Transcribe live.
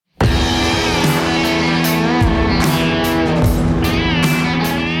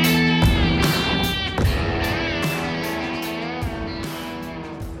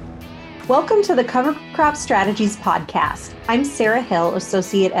Welcome to the Cover Crop Strategies podcast. I'm Sarah Hill,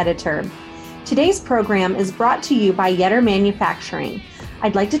 Associate Editor. Today's program is brought to you by Yetter Manufacturing.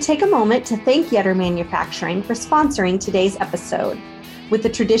 I'd like to take a moment to thank Yetter Manufacturing for sponsoring today's episode. With the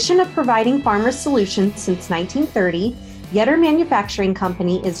tradition of providing farmer solutions since 1930, Yetter Manufacturing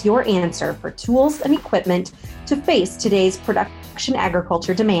Company is your answer for tools and equipment to face today's production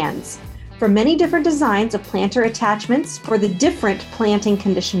agriculture demands. From many different designs of planter attachments for the different planting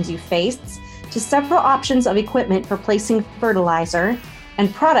conditions you face, to several options of equipment for placing fertilizer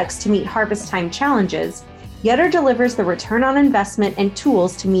and products to meet harvest time challenges, Yetter delivers the return on investment and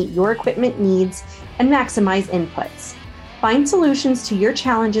tools to meet your equipment needs and maximize inputs. Find solutions to your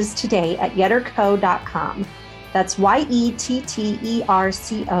challenges today at yetterco.com. That's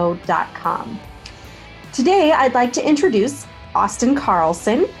YETTERCO.com. Today, I'd like to introduce Austin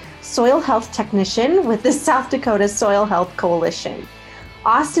Carlson, Soil Health Technician with the South Dakota Soil Health Coalition.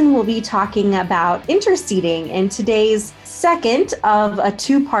 Austin will be talking about interseeding in today's second of a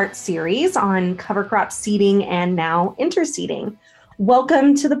two-part series on cover crop seeding and now interseeding.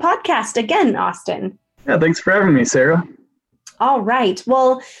 Welcome to the podcast again, Austin. Yeah, thanks for having me, Sarah. All right.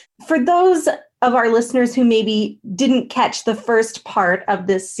 Well, for those of our listeners who maybe didn't catch the first part of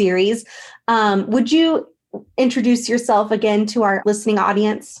this series, would you introduce yourself again to our listening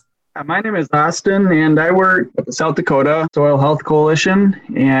audience? My name is Austin, and I work at the South Dakota Soil Health Coalition,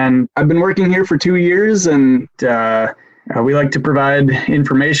 and I've been working here for 2 years, and we like to provide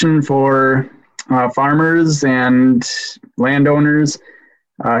information for farmers and landowners,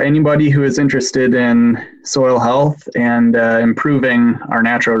 anybody who is interested in soil health and improving our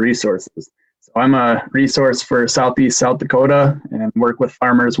natural resources. So I'm a resource for Southeast South Dakota and work with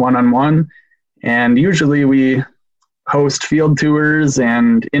farmers one-on-one, and usually we host field tours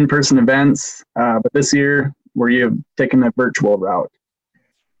and in-person events, but this year we're taking a virtual route.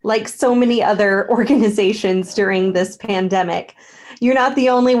 Like so many other organizations during this pandemic, you're not the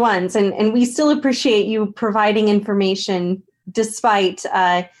only ones, and we still appreciate you providing information despite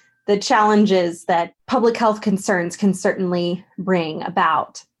the challenges that public health concerns can certainly bring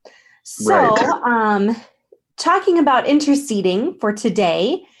about. So, Right. Talking about interseeding for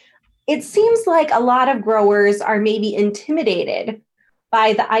today, it seems like a lot of growers are maybe intimidated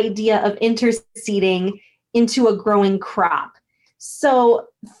by the idea of interseeding into a growing crop. So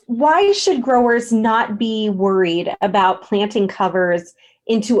why should growers not be worried about planting covers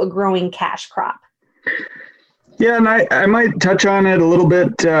into a growing cash crop? Yeah, and I might touch on it a little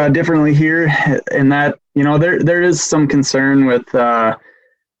bit differently here in that, there is some concern with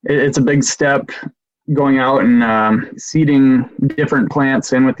it's a big step going out and seeding different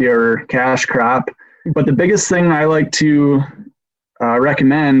plants in with your cash crop. But the biggest thing I like to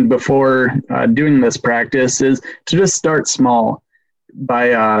recommend before doing this practice is to just start small.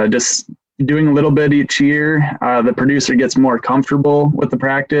 By just doing a little bit each year, the producer gets more comfortable with the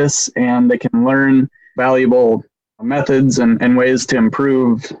practice and they can learn valuable methods and ways to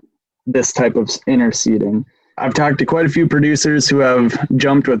improve this type of interseeding. I've talked to quite a few producers who have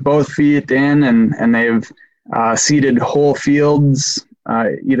jumped with both feet in and they've seeded whole fields,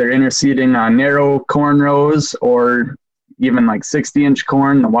 either interseeding on narrow corn rows or even like 60-inch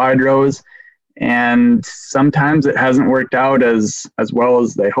corn, the wide rows. And sometimes it hasn't worked out as well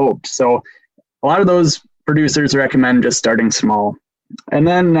as they hoped. So a lot of those producers recommend just starting small. And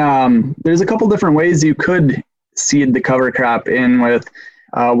then there's a couple different ways you could seed the cover crop in with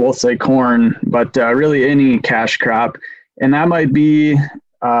we'll say corn, but really any cash crop. And that might be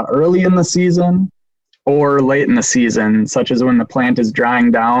early in the season or late in the season, such as when the plant is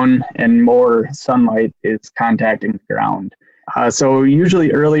drying down and more sunlight is contacting the ground. So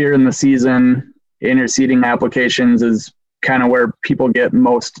usually earlier in the season, interseeding applications is kind of where people get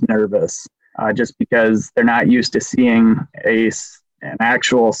most nervous, just because they're not used to seeing an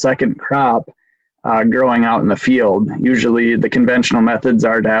actual second crop growing out in the field. Usually the conventional methods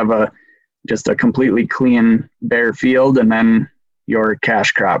are to have just a completely clean, bare field and then your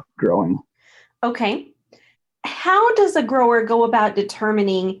cash crop growing. Okay. How does a grower go about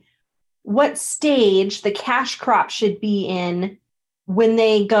determining what stage the cash crop should be in when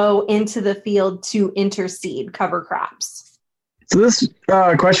they go into the field to interseed cover crops? So this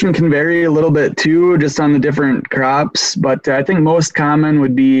question can vary a little bit too, just on the different crops, but I think most common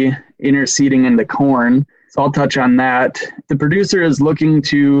would be interseeding into corn. So I'll touch on that. The producer is looking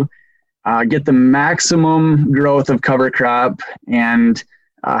to get the maximum growth of cover crop and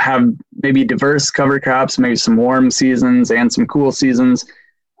have maybe diverse cover crops, maybe some warm seasons and some cool seasons.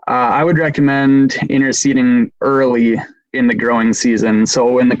 I would recommend interseeding early in the growing season.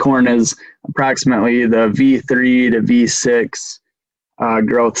 So when the corn is approximately the V3 to V6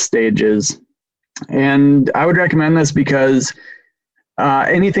 growth stages. And I would recommend this because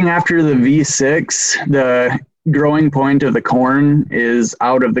anything after the V6, the growing point of the corn is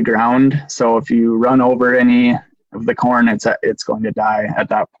out of the ground. So if you run over any of the corn, it's going to die at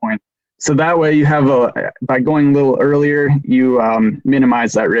that point. So that way you have by going a little earlier, you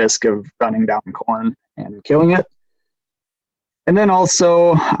minimize that risk of running down corn and killing it. And then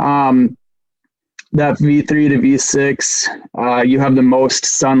also that V3 to V6, you have the most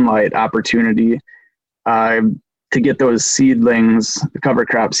sunlight opportunity to get those seedlings, the cover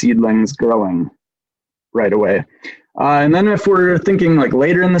crop seedlings, growing right away. And then if we're thinking like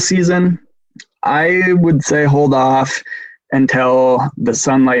later in the season, I would say hold off until the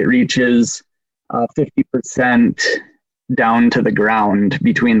sunlight reaches 50% down to the ground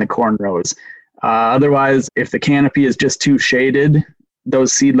between the corn rows. Otherwise, if the canopy is just too shaded,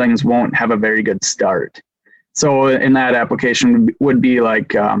 those seedlings won't have a very good start. So in that application would be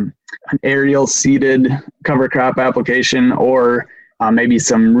like an aerial seeded cover crop application, or maybe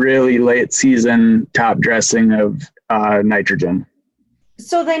some really late season top dressing of nitrogen.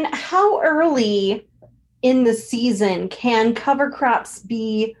 So then how early in the season can cover crops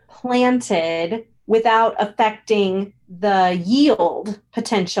be planted without affecting the yield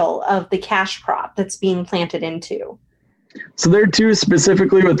potential of the cash crop that's being planted into? So there too,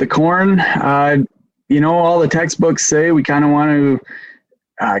 specifically with the corn, all the textbooks say we kind of want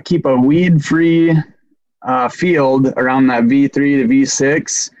to keep a weed-free field around that V3 to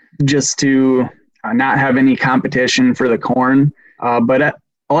V6 just to not have any competition for the corn. But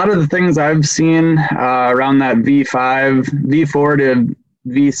a lot of the things I've seen around that V4 to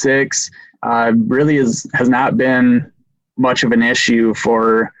V6 really has not been much of an issue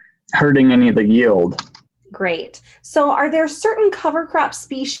for hurting any of the yield. Great. So are there certain cover crop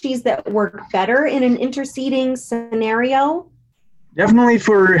species that work better in an interseeding scenario? Definitely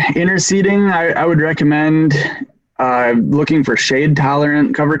for interseeding, I would recommend looking for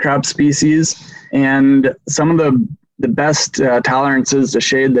shade-tolerant cover crop species. And some of the best tolerances to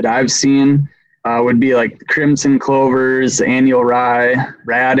shade that I've seen would be like crimson clovers, annual rye,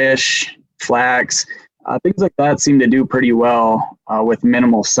 radish, flax. Things like that seem to do pretty well with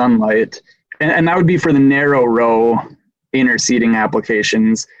minimal sunlight. And that would be for the narrow row interseeding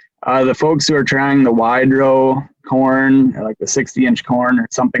applications. The folks who are trying the wide row corn, or like the 60-inch corn or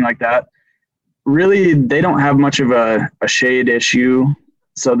something like that, really they don't have much of a shade issue,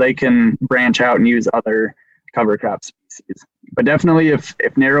 so they can branch out and use other cover crop species. But definitely if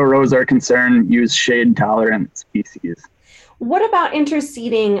narrow rows are concerned, use shade tolerant species. What about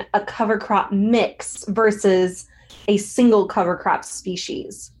interseeding a cover crop mix versus a single cover crop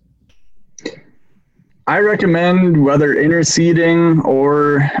species? I recommend, whether interseeding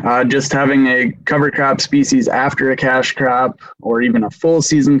or just having a cover crop species after a cash crop, or even a full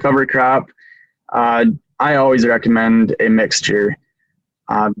season cover crop, I always recommend a mixture.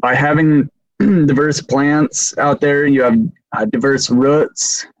 By having diverse plants out there, you have diverse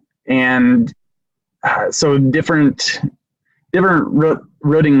roots, and so different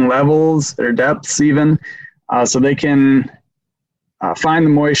rooting levels or depths even, so they can find the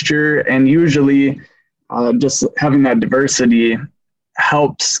moisture, and usually just having that diversity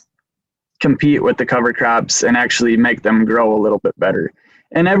helps compete with the cover crops and actually make them grow a little bit better.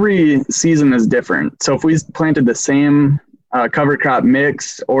 And every season is different. So if we planted the same cover crop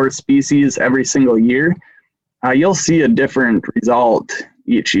mix or species every single year, you'll see a different result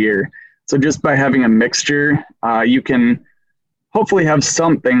each year. So just by having a mixture, you can hopefully have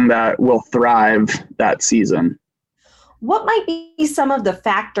something that will thrive that season. What might be some of the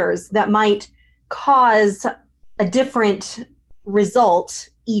factors that might cause a different result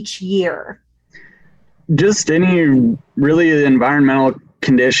each year? Just any really environmental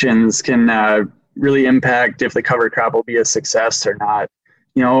conditions can really impact if the cover crop will be a success or not.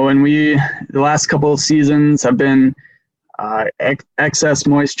 When the last couple of seasons have been excess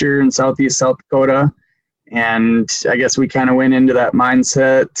moisture in southeast South Dakota, and I guess we kind of went into that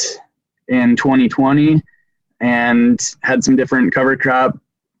mindset in 2020 and had some different cover crop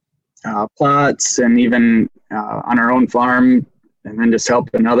plots, and even on our own farm, and then just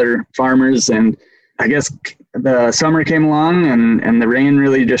helping other farmers. And I guess the summer came along and the rain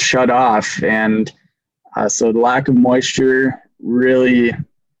really just shut off. And so the lack of moisture really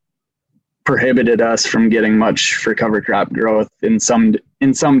prohibited us from getting much for cover crop growth in some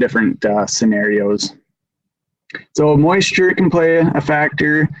different scenarios. So moisture can play a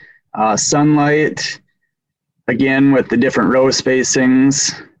factor, sunlight, again, with the different row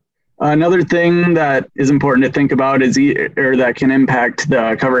spacings. Another thing that is important to think about is that can impact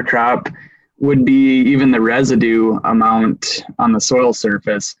the cover crop would be even the residue amount on the soil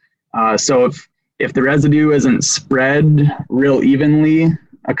surface. So if the residue isn't spread real evenly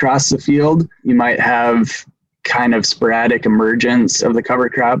across the field, you might have kind of sporadic emergence of the cover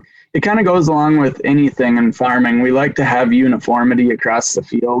crop. It kind of goes along with anything in farming. We like to have uniformity across the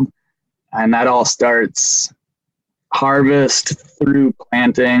field, and that all starts harvest through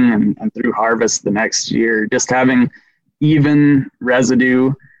planting and through harvest the next year. Just having even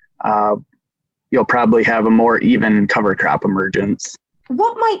residue, you'll probably have a more even cover crop emergence.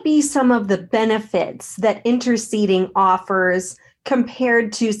 What might be some of the benefits that interseeding offers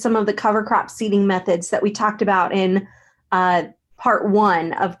compared to some of the cover crop seeding methods that we talked about in part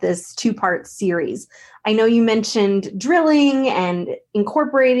one of this two-part series? I know you mentioned drilling and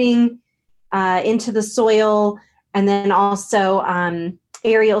incorporating into the soil, and then also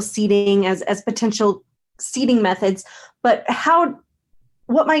aerial seeding as potential seeding methods. But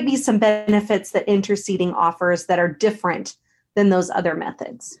what might be some benefits that interseeding offers that are different than those other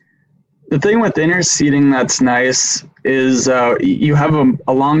methods? The thing with interseeding that's nice is you have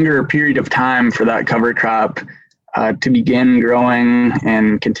a longer period of time for that cover crop to begin growing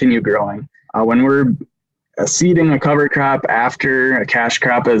and continue growing. When we're seeding a cover crop after a cash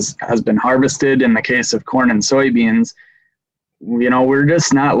crop has been harvested, in the case of corn and soybeans, we're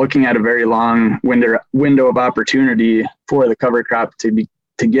just not looking at a very long window of opportunity for the cover crop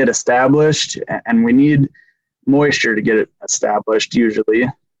to get established, and we need moisture to get it established usually,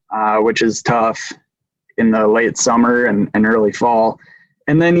 which is tough in the late summer and early fall.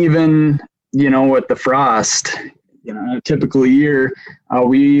 And then even, with the frost, a typical year,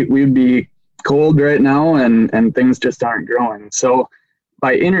 we'd be cold right now and things just aren't growing. So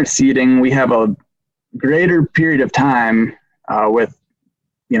by interseeding, we have a greater period of time with,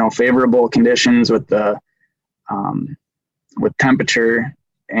 favorable conditions with the with temperature,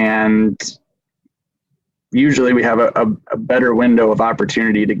 and usually we have a better window of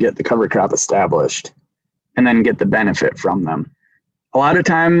opportunity to get the cover crop established and then get the benefit from them. A lot of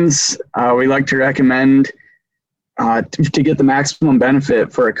times we like to recommend to get the maximum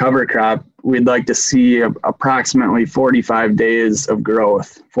benefit for a cover crop, we'd like to see approximately 45 days of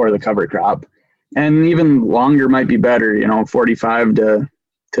growth for the cover crop. And even longer might be better, 45 to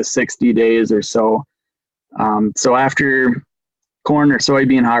 60 days or so. So after corn or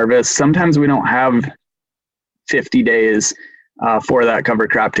soybean harvest, sometimes we don't have 50 days for that cover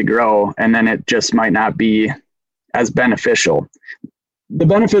crop to grow, and then it just might not be as beneficial. The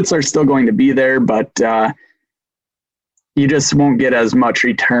benefits are still going to be there, but you just won't get as much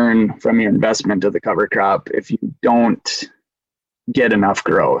return from your investment of the cover crop if you don't get enough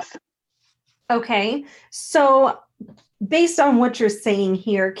growth. Okay, so based on what you're saying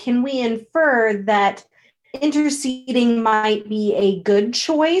here, can we infer that interseeding might be a good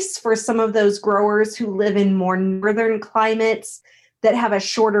choice for some of those growers who live in more northern climates that have a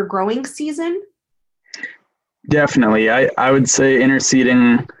shorter growing season? Definitely. I would say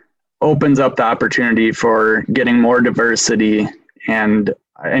interseeding opens up the opportunity for getting more diversity and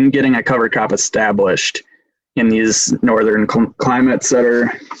getting a cover crop established in these northern climates that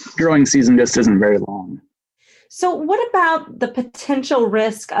are growing season just isn't very long. So what about the potential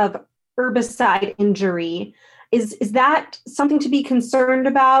risk of herbicide injury? Is that something to be concerned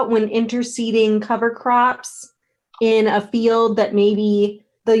about when interseeding cover crops in a field that maybe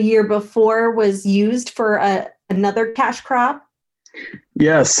the year before was used for another cash crop?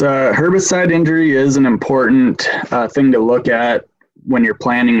 Yes, herbicide injury is an important thing to look at when you're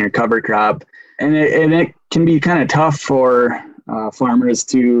planting your cover crop. And it can be kind of tough for farmers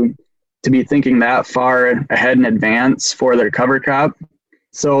to be thinking that far ahead in advance for their cover crop.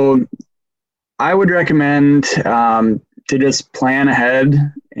 So I would recommend to just plan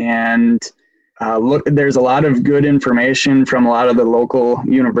ahead and look. There's a lot of good information from a lot of the local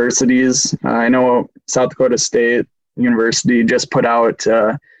universities. I know South Dakota State University just put out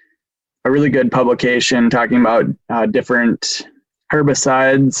a really good publication talking about different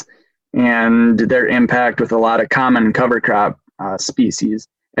herbicides and their impact with a lot of common cover crop species.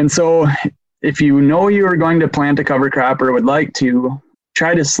 And so if you know you are going to plant a cover crop or would like to,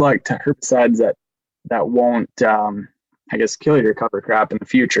 try to select herbicides that won't, kill your cover crop in the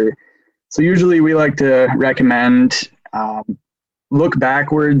future. So usually we like to recommend look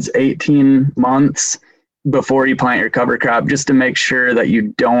backwards 18 months before you plant your cover crop, just to make sure that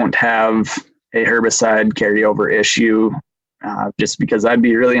you don't have a herbicide carryover issue, just because I'd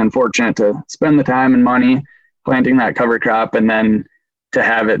be really unfortunate to spend the time and money planting that cover crop and then to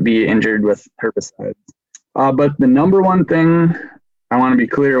have it be injured with herbicides. But the number one thing I want to be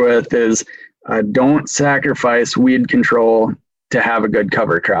clear with is don't sacrifice weed control to have a good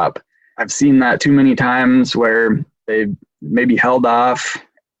cover crop. I've seen that too many times where they've maybe held off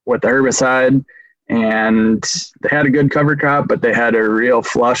with the herbicide and they had a good cover crop, but they had a real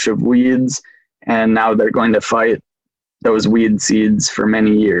flush of weeds, and now they're going to fight those weed seeds for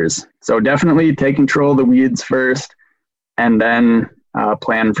many years. So definitely take control of the weeds first, and then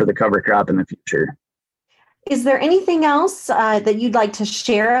plan for the cover crop in the future. Is there anything else that you'd like to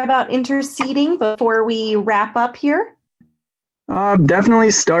share about interseeding before we wrap up here?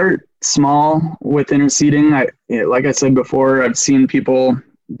 Definitely start small with interseeding. Like I said before, I've seen people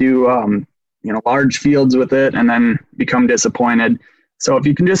do large fields with it and then become disappointed. So if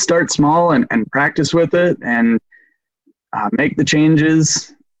you can just start small and practice with it and make the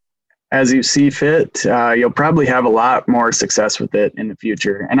changes as you see fit, you'll probably have a lot more success with it in the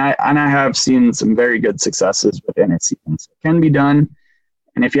future. And I have seen some very good successes with interseeding. So it can be done.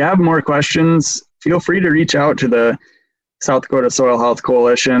 And if you have more questions, feel free to reach out to the South Dakota Soil Health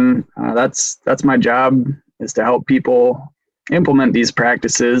Coalition. That's my job, is to help people implement these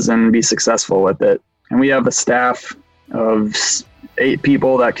practices and be successful with it. And we have a staff of 8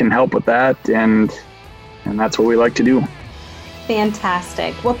 people that can help with that, and that's what we like to do.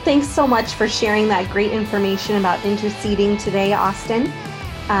 Fantastic. Well, thanks so much for sharing that great information about interseeding today, Austin.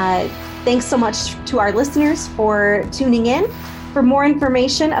 Thanks so much to our listeners for tuning in. For more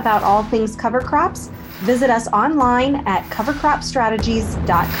information about all things cover crops, visit us online at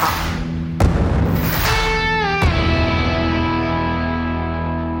covercropstrategies.com.